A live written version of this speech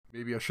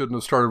Maybe I shouldn't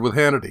have started with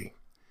Hannity.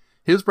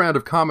 His brand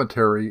of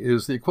commentary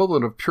is the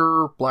equivalent of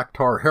pure black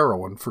tar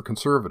heroin for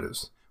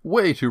conservatives.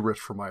 Way too rich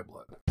for my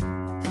blood.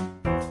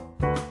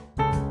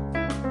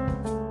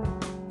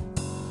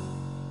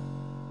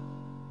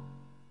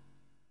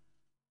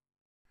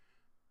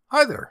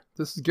 Hi there,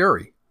 this is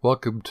Gary.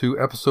 Welcome to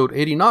episode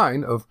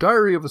 89 of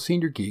Diary of a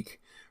Senior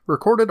Geek,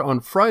 recorded on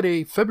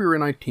Friday, February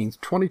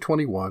 19th,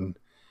 2021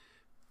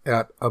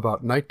 at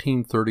about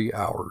 19:30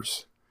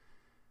 hours.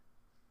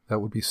 That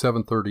would be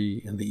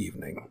 7:30 in the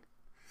evening.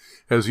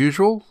 As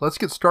usual, let's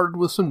get started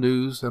with some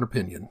news and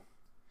opinion.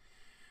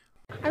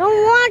 I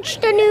don't watch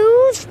the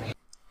news.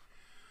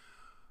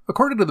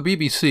 According to the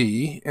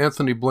BBC,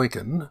 Anthony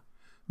Blinken,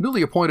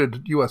 newly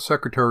appointed U.S.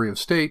 Secretary of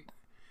State,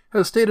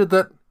 has stated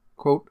that,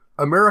 quote,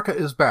 America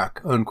is back,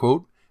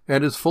 unquote,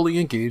 and is fully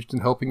engaged in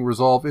helping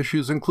resolve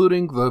issues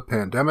including the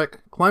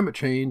pandemic, climate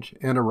change,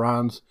 and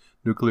Iran's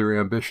nuclear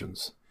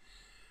ambitions.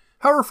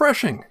 How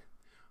refreshing!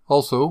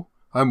 Also,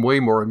 I'm way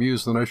more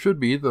amused than I should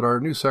be that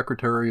our new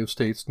Secretary of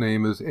State's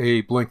name is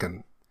A.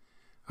 Blinken.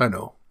 I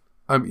know,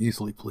 I'm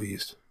easily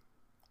pleased.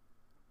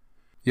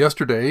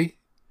 Yesterday,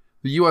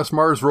 the U.S.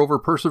 Mars rover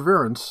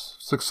Perseverance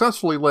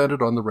successfully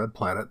landed on the Red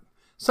Planet,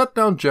 set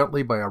down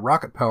gently by a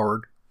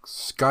rocket-powered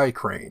sky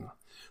crane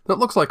that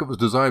looks like it was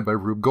designed by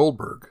Rube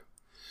Goldberg.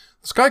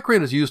 The sky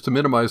crane is used to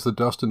minimize the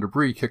dust and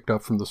debris kicked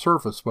up from the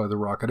surface by the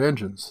rocket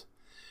engines.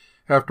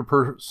 After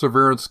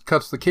Perseverance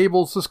cuts the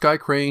cables, the sky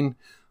crane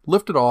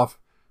lifted off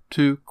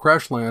to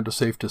crash land a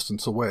safe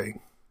distance away.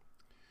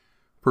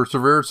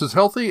 Perseverance is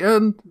healthy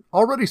and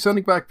already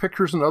sending back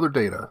pictures and other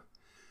data.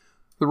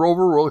 The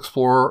rover will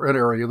explore an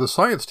area the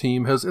science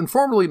team has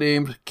informally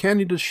named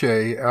Canyon de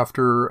Chelly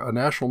after a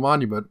national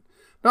monument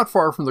not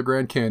far from the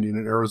Grand Canyon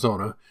in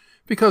Arizona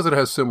because it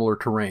has similar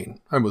terrain,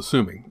 I'm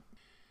assuming.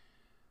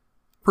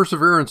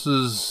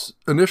 Perseverance's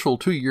initial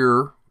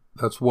 2-year,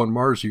 that's one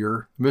Mars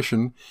year,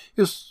 mission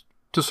is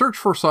to search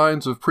for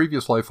signs of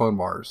previous life on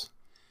Mars.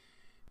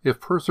 If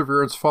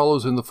Perseverance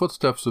follows in the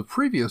footsteps of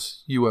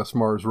previous U.S.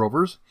 Mars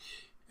rovers,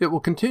 it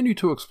will continue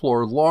to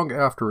explore long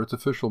after its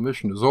official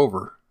mission is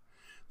over.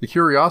 The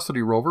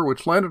Curiosity rover,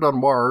 which landed on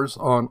Mars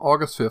on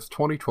August 5,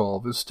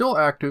 2012, is still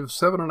active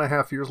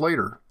 7.5 years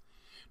later.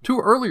 2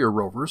 earlier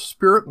rovers,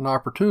 Spirit and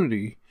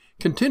Opportunity,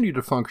 continue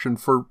to function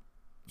for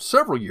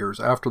several years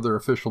after their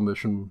official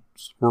missions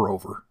were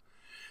over.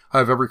 I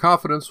have every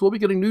confidence we'll be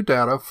getting new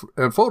data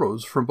and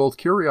photos from both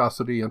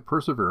Curiosity and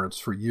Perseverance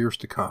for years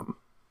to come.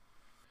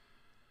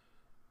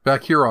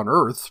 Back here on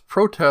Earth,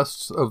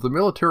 protests of the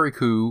military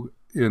coup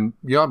in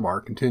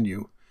Myanmar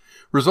continue,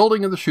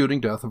 resulting in the shooting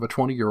death of a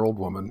 20-year-old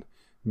woman,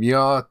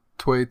 Mya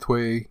Twe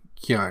Twe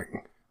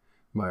Kyang.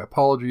 My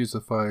apologies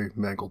if I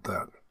mangled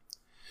that.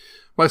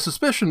 My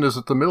suspicion is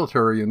that the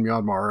military in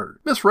Myanmar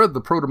misread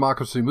the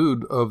pro-democracy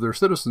mood of their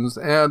citizens,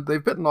 and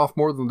they've bitten off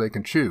more than they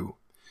can chew.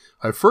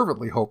 I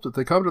fervently hope that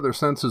they come to their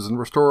senses and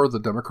restore the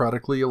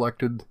democratically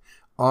elected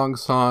Aung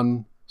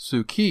San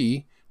Suu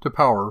Kyi to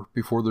power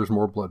before there's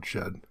more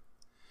bloodshed.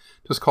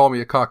 Just call me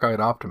a cockeyed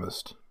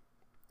optimist.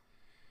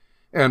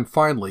 And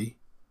finally,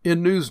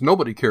 in news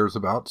nobody cares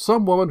about,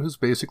 some woman who's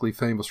basically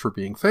famous for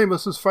being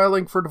famous is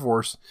filing for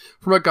divorce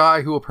from a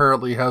guy who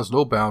apparently has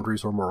no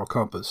boundaries or moral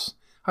compass.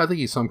 I think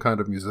he's some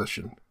kind of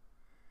musician.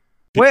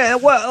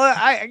 This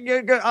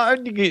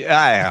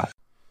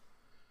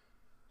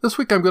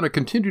week I'm going to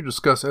continue to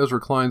discuss Ezra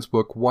Klein's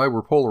book, Why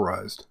We're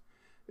Polarized.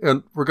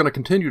 And we're going to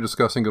continue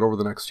discussing it over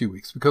the next few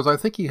weeks because I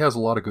think he has a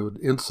lot of good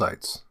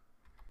insights.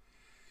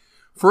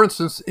 For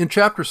instance, in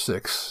Chapter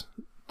 6,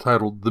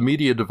 titled The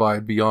Media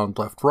Divide Beyond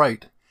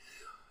Left-Right,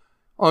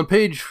 on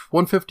page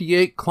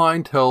 158,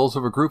 Klein tells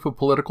of a group of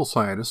political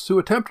scientists who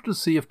attempted to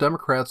see if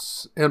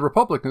Democrats and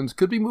Republicans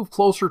could be moved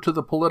closer to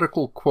the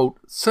political, quote,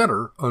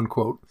 center,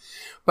 unquote,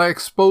 by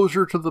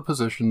exposure to the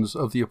positions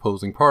of the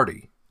opposing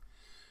party.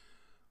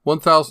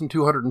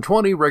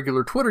 1,220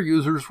 regular Twitter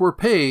users were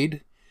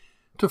paid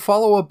to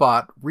follow a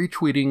bot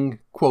retweeting,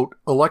 quote,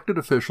 elected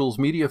officials,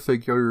 media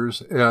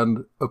figures,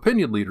 and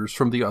opinion leaders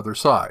from the other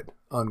side,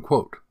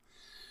 unquote.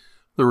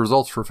 The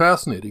results were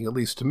fascinating, at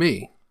least to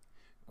me.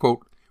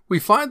 Quote, we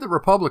find that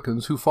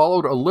Republicans who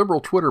followed a liberal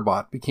Twitter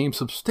bot became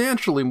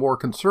substantially more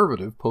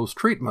conservative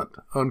post-treatment,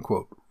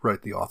 unquote,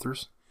 write the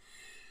authors.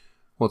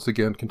 Once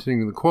again,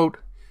 continuing the quote,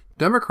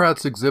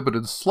 Democrats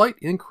exhibited slight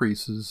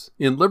increases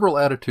in liberal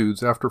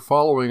attitudes after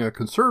following a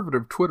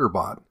conservative Twitter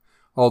bot,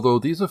 although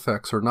these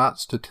effects are not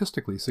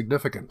statistically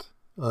significant,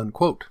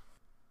 unquote.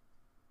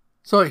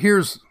 So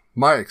here's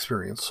my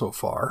experience so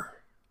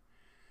far.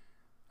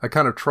 I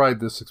kind of tried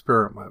this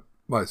experiment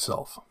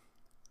myself.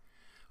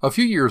 A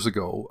few years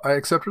ago, I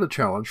accepted a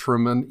challenge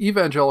from an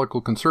evangelical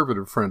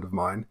conservative friend of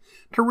mine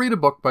to read a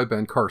book by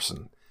Ben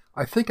Carson.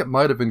 I think it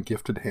might have been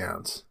Gifted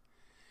Hands.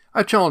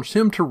 I challenged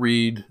him to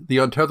read The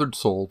Untethered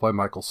Soul by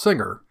Michael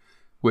Singer,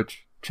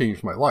 which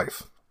changed my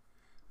life.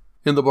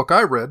 In the book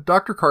I read,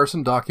 Dr.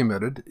 Carson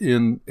documented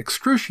in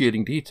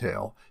excruciating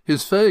detail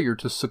his failure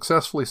to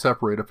successfully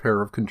separate a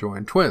pair of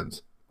conjoined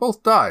twins.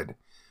 Both died.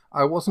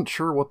 I wasn't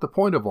sure what the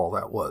point of all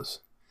that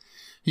was.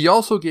 He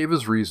also gave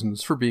his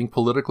reasons for being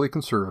politically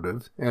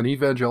conservative, an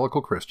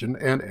evangelical Christian,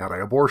 and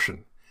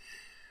anti-abortion.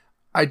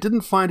 I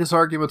didn't find his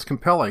arguments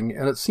compelling,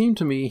 and it seemed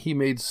to me he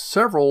made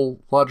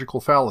several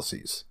logical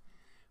fallacies.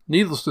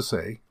 Needless to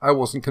say, I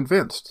wasn't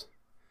convinced.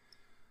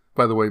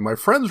 By the way, my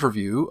friend's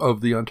review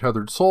of The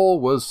Untethered Soul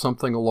was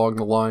something along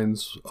the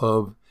lines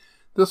of,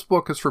 "This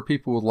book is for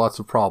people with lots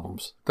of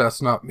problems.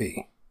 That's not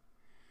me."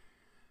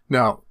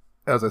 Now,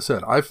 as I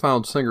said, I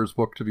found Singer's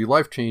book to be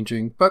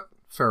life-changing, but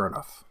fair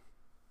enough.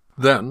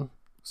 Then,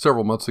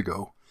 several months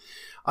ago,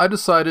 I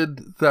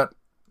decided that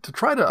to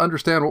try to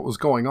understand what was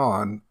going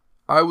on,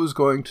 I was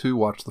going to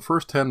watch the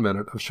first 10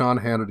 minutes of Sean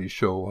Hannity's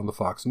show on the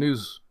Fox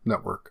News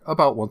network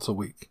about once a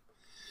week.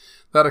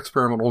 That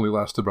experiment only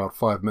lasted about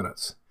 5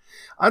 minutes.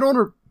 I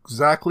don't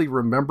exactly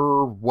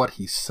remember what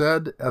he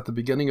said at the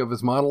beginning of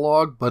his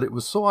monologue, but it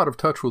was so out of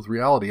touch with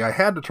reality, I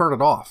had to turn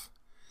it off.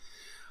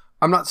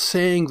 I'm not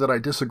saying that I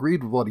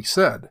disagreed with what he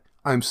said.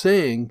 I'm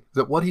saying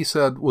that what he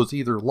said was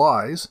either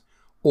lies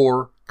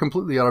or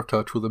completely out of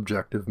touch with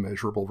objective,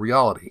 measurable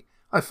reality.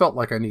 I felt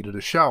like I needed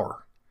a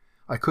shower.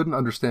 I couldn't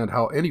understand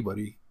how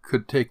anybody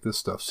could take this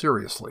stuff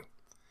seriously.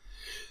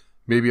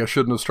 Maybe I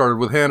shouldn't have started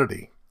with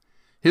Hannity.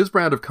 His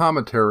brand of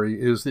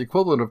commentary is the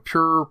equivalent of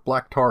pure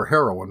black tar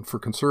heroin for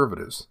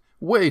conservatives.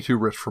 Way too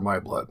rich for my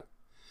blood.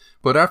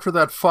 But after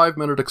that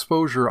 5-minute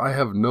exposure, I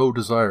have no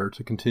desire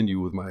to continue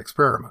with my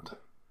experiment.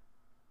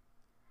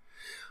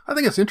 I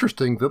think it's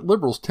interesting that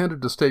liberals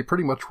tended to stay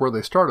pretty much where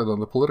they started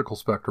on the political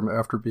spectrum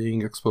after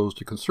being exposed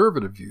to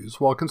conservative views,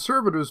 while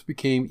conservatives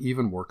became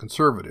even more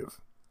conservative.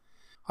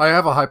 I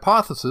have a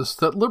hypothesis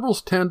that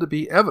liberals tend to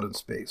be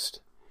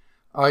evidence-based,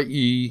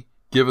 i.e.,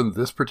 given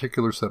this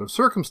particular set of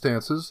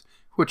circumstances,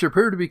 which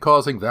appear to be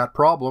causing that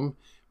problem,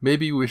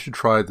 maybe we should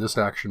try this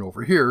action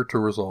over here to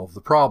resolve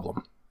the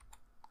problem.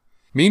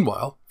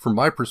 Meanwhile, from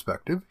my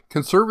perspective,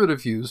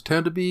 conservative views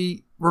tend to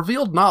be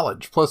revealed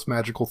knowledge plus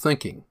magical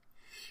thinking.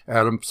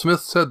 Adam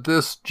Smith said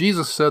this,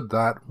 Jesus said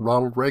that,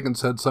 Ronald Reagan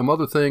said some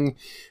other thing,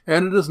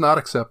 and it is not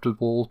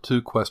acceptable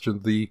to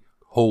question the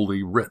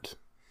Holy Writ.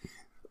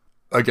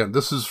 Again,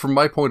 this is from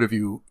my point of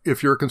view.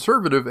 If you're a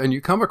conservative and you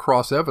come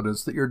across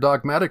evidence that your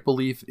dogmatic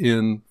belief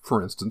in,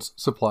 for instance,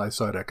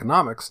 supply-side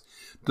economics,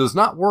 does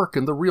not work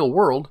in the real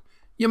world,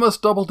 you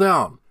must double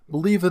down,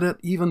 believe in it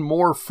even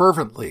more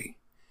fervently.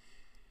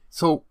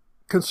 So,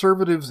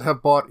 conservatives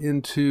have bought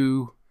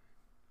into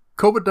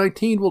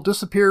COVID-19 will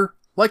disappear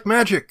like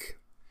magic.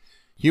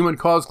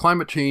 Human-caused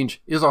climate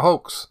change is a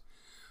hoax.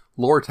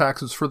 Lower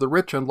taxes for the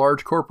rich and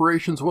large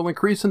corporations will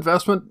increase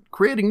investment,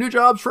 creating new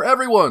jobs for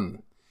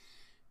everyone.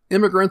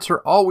 Immigrants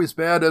are always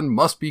bad and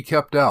must be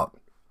kept out.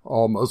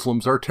 All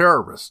Muslims are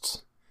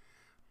terrorists.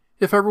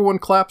 If everyone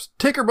claps,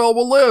 Tinkerbell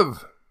will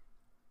live.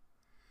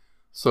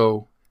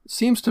 So, it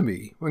seems to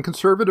me, when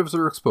conservatives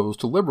are exposed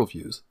to liberal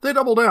views, they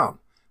double down.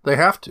 They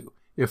have to.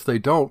 If they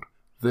don't,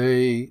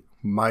 they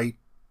might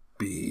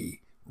be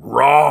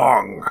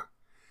wrong.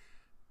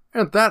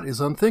 And that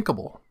is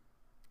unthinkable.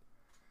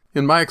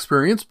 In my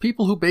experience,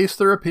 people who base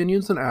their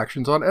opinions and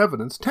actions on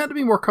evidence tend to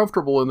be more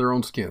comfortable in their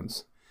own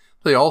skins.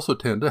 They also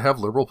tend to have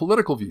liberal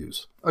political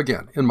views.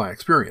 Again, in my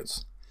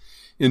experience.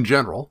 In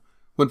general,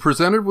 when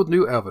presented with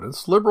new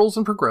evidence, liberals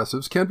and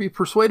progressives can be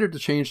persuaded to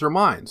change their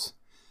minds.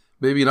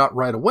 Maybe not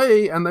right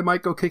away, and they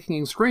might go kicking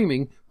and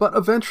screaming, but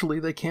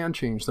eventually they can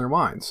change their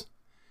minds.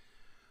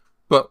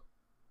 But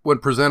when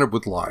presented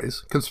with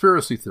lies,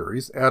 conspiracy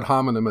theories, ad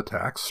hominem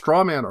attacks,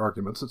 straw man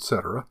arguments,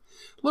 etc.,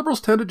 liberals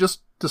tend to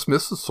just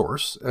dismiss the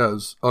source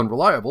as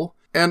unreliable,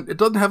 and it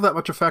doesn't have that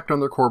much effect on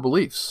their core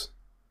beliefs.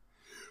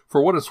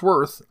 For what it's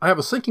worth, I have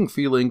a sinking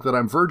feeling that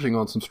I'm verging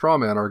on some straw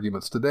man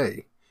arguments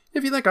today.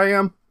 If you think I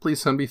am,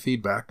 please send me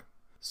feedback.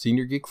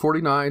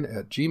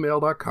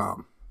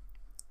 seniorgeek49@gmail.com.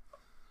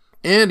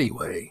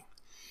 Anyway,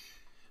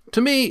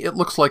 to me, it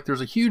looks like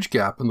there's a huge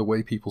gap in the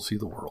way people see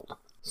the world.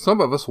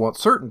 Some of us want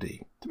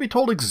certainty, to be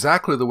told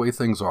exactly the way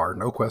things are,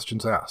 no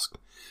questions asked.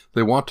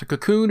 They want to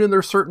cocoon in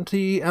their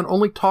certainty and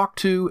only talk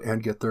to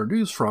and get their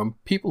news from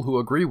people who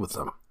agree with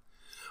them.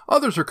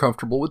 Others are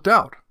comfortable with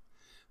doubt.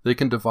 They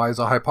can devise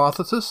a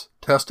hypothesis,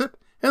 test it,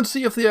 and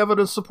see if the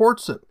evidence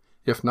supports it.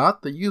 If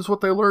not, they use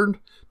what they learned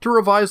to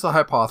revise the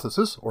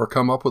hypothesis or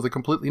come up with a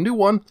completely new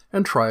one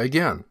and try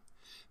again.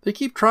 They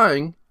keep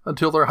trying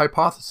until their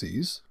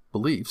hypotheses,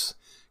 beliefs,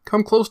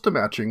 come close to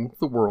matching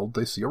the world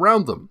they see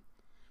around them.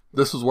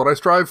 This is what I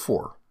strive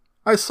for.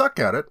 I suck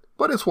at it,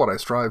 but it's what I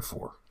strive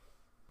for.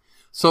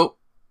 So,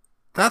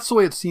 that's the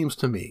way it seems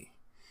to me.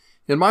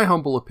 In my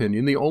humble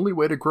opinion, the only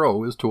way to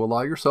grow is to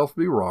allow yourself to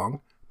be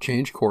wrong,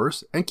 change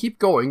course, and keep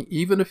going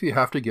even if you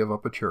have to give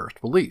up a cherished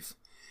belief.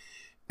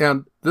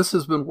 And this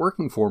has been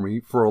working for me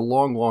for a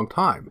long, long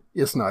time.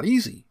 It's not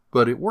easy,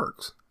 but it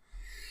works.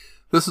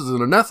 This is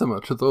an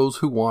anathema to those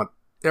who want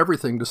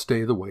everything to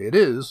stay the way it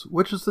is,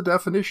 which is the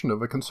definition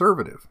of a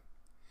conservative.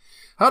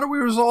 How do we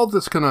resolve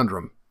this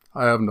conundrum?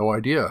 I have no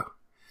idea.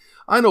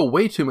 I know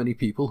way too many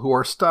people who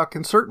are stuck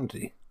in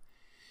certainty.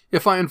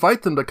 If I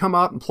invite them to come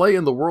out and play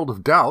in the world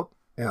of doubt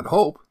and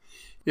hope,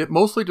 it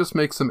mostly just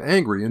makes them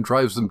angry and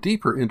drives them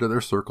deeper into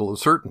their circle of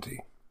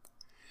certainty.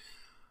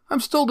 I'm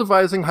still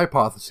devising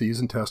hypotheses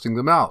and testing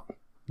them out.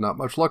 Not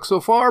much luck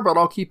so far, but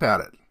I'll keep at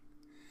it.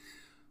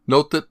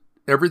 Note that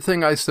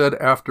everything I said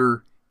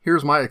after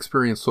 "here's my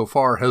experience so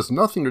far" has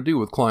nothing to do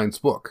with Klein's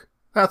book.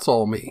 That's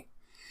all me.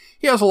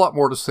 He has a lot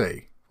more to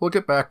say. We'll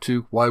get back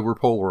to why we're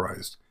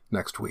polarized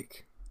next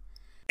week.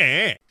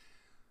 So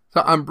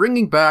I'm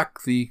bringing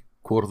back the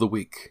quote of the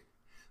week.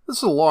 This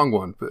is a long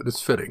one, but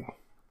it's fitting.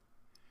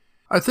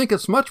 I think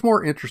it's much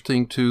more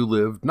interesting to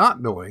live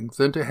not knowing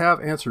than to have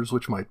answers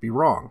which might be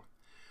wrong.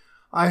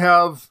 I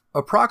have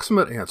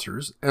approximate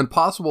answers and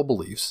possible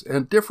beliefs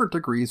and different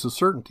degrees of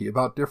certainty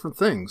about different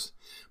things,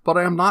 but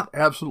I am not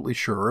absolutely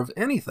sure of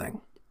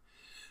anything.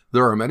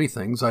 There are many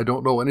things I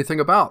don't know anything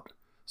about,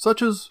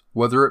 such as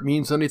whether it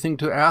means anything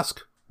to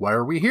ask, "Why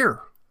are we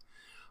here?"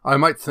 I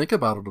might think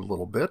about it a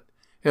little bit,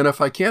 and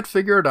if I can't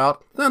figure it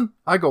out, then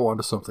I go on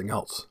to something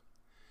else.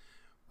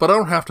 But I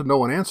don't have to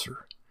know an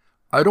answer.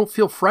 I don't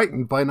feel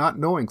frightened by not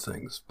knowing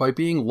things, by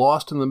being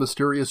lost in the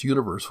mysterious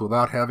universe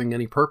without having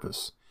any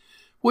purpose,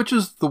 which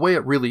is the way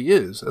it really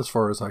is, as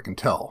far as I can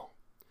tell.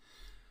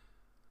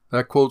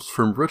 That quote's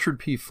from Richard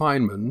P.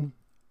 Feynman,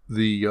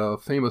 the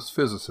famous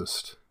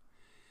physicist.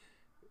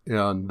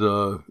 And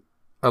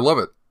I love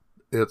it.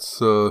 That's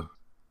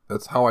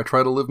how I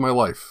try to live my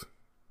life.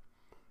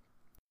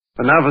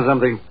 And now for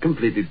something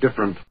completely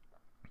different.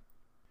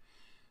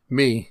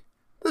 Me.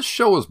 This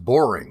show is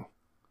boring.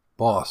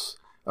 Boss.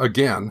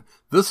 Again,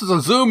 this is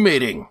a Zoom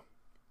meeting.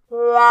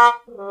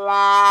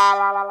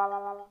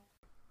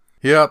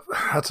 Yep,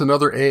 that's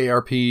another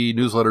AARP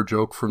newsletter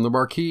joke from the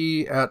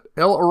marquee at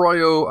El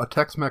Arroyo, a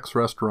Tex-Mex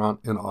restaurant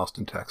in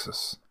Austin,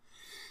 Texas.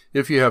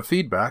 If you have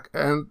feedback,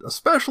 and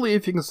especially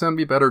if you can send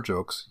me better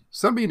jokes,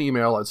 send me an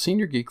email at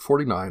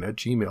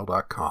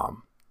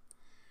seniorgeek49@gmail.com.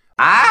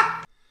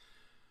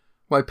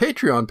 My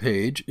Patreon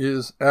page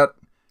is at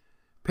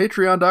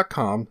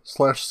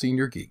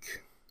patreon.com/seniorgeek.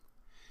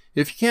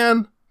 If you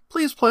can,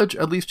 please pledge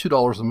at least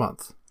 $2 a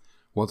month.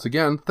 Once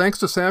again, thanks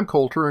to Sam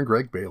Coulter and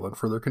Greg Balin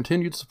for their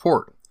continued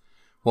support.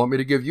 Want me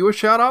to give you a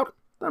shout-out?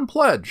 Then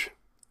pledge.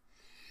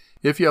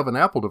 If you have an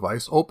Apple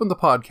device, open the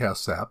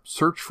Podcasts app,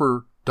 search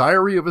for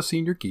Diary of a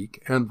Senior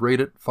Geek, and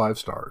rate it 5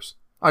 stars.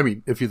 I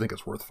mean, if you think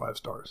it's worth 5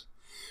 stars.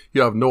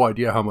 You have no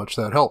idea how much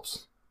that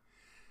helps.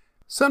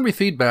 Send me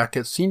feedback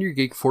at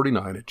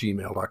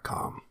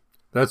seniorgeek49@gmail.com.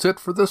 That's it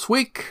for this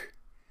week.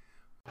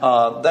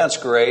 That's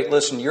great.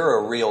 Listen, you're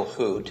a real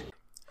hoot.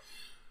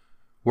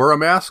 Wear a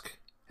mask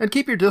and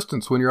keep your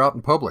distance when you're out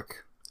in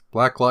public.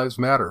 Black Lives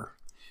Matter.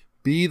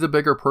 Be the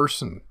bigger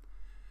person.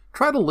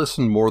 Try to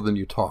listen more than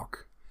you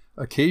talk.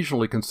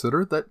 Occasionally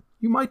consider that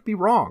you might be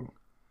wrong.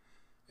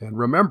 And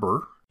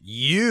remember,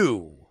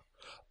 you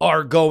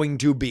are going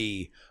to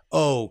be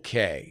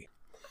okay.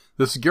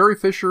 This is Gary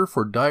Fisher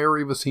for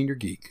Diary of a Senior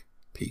Geek.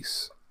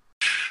 Peace.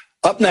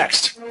 Up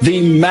next,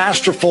 the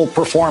masterful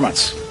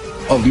performance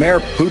of Mayor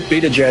Pete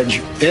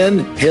Buttigieg in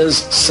his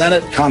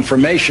Senate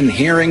confirmation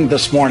hearing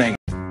this morning.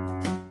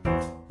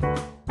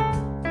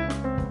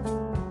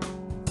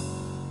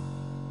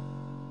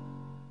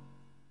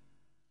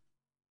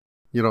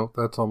 You know,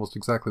 that's almost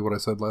exactly what I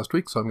said last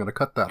week, so I'm going to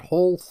cut that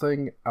whole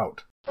thing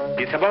out. Do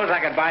you suppose I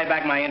could buy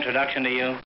back my introduction to you?